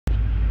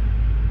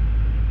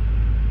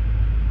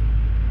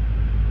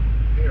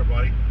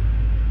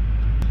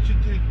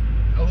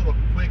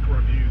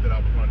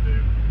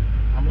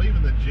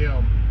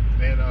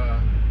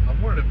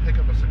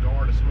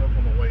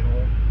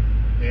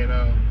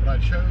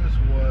chose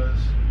was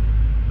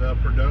the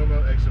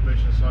Perdomo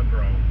Exhibicion Sun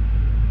Grown.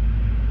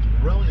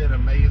 Really an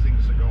amazing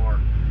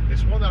cigar.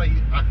 It's one that I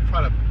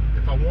try to,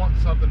 if I want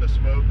something to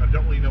smoke, I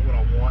don't really know what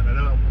I want. I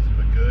know I want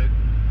something good.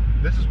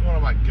 This is one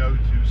of my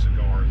go-to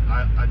cigars.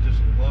 I just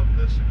love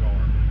this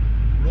cigar.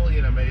 Really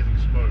an amazing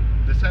smoke.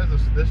 This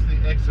is the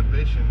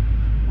Exhibition,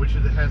 which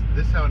is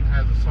this one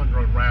has a sun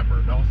grown wrapper.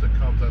 It also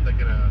comes, I think,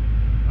 in a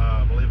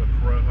I believe a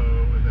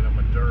Corojo, and then a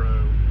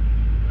Maduro,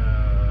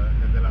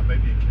 and then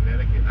maybe a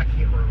Connecticut. I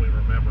can't really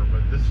remember,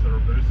 but this is the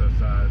robusto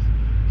size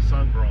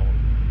sun grown.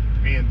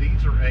 And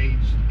these are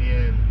aged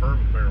in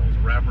bourbon barrels.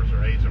 The wrappers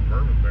are aged in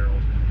bourbon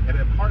barrels, and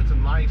it imparts a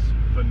nice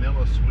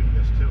vanilla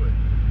sweetness to it.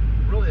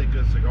 Really a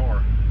good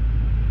cigar.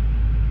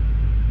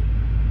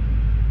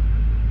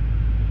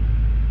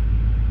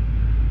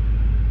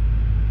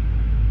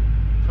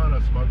 Ton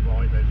of smoke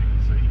volume, as you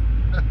can see.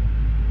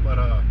 But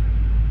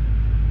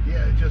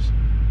yeah, it just,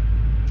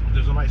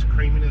 there's a nice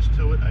creaminess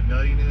to it, a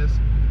nuttiness,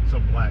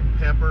 some black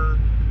pepper,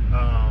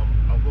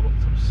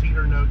 some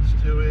cedar notes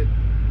to it.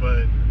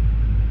 But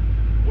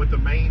what the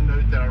main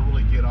note that I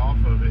really get off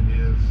of it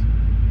is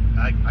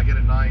I get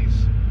a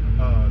nice,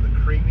 the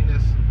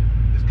creaminess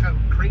is kind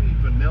of creamy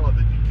vanilla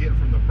that you get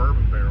from the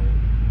bourbon barrel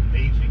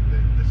aging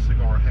that this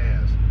cigar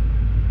has.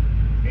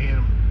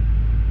 And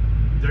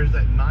there's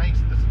this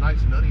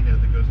nice nutty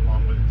note that goes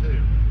along with it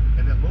too.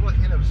 And that little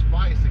hint of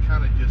spice that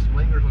kind of just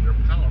lingers on your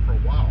palate for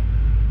a while.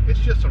 It's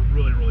just a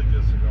really, really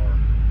good cigar.